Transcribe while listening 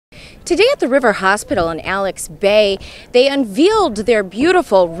Today at the River Hospital in Alex Bay, they unveiled their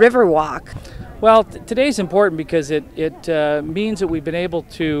beautiful Riverwalk. Well, today's important because it means that we've been able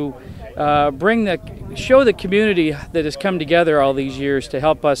to show the community that has come together all these years to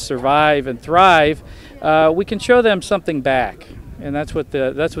help us survive and thrive. We can show them something back, and that's what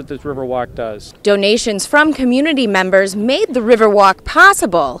this Riverwalk does. Donations from community members made the Riverwalk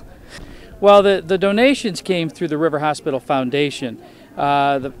possible. Well, the donations came through the River Hospital Foundation.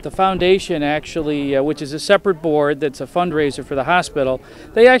 The foundation actually, which is a separate board that's a fundraiser for the hospital,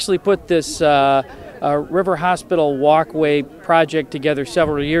 they actually put this River Hospital walkway project together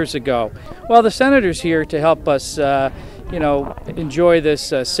several years ago. Well, the senator's here to help us enjoy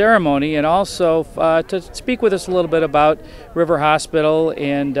this ceremony, and also to speak with us a little bit about River Hospital.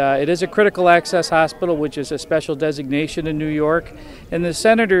 And it is a critical access hospital, which is a special designation in New York. And the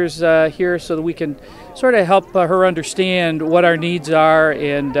senator's here so that we can sort of help her understand what our needs are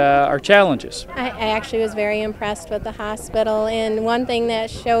and our challenges. I actually was very impressed with the hospital, and one thing that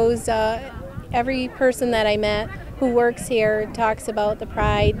shows every person that I met who works here talks about the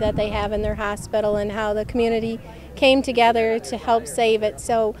pride that they have in their hospital and how the community came together to help save it.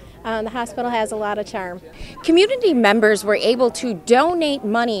 So the hospital has a lot of charm. Community members were able to donate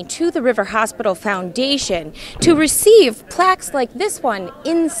money to the River Hospital Foundation to receive plaques like this one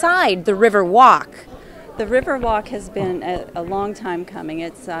inside the Riverwalk. The Riverwalk has been a long time coming.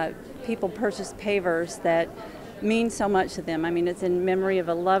 It's people purchase pavers that mean so much to them. I mean, it's in memory of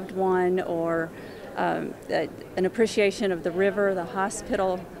a loved one, or an appreciation of the river, the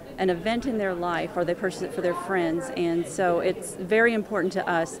hospital, an event in their life, or they purchase it for their friends. And so it's very important to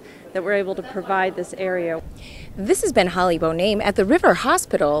us that we're able to provide this area. This has been Holly Boname at the River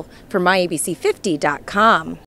Hospital for MyABC50.com.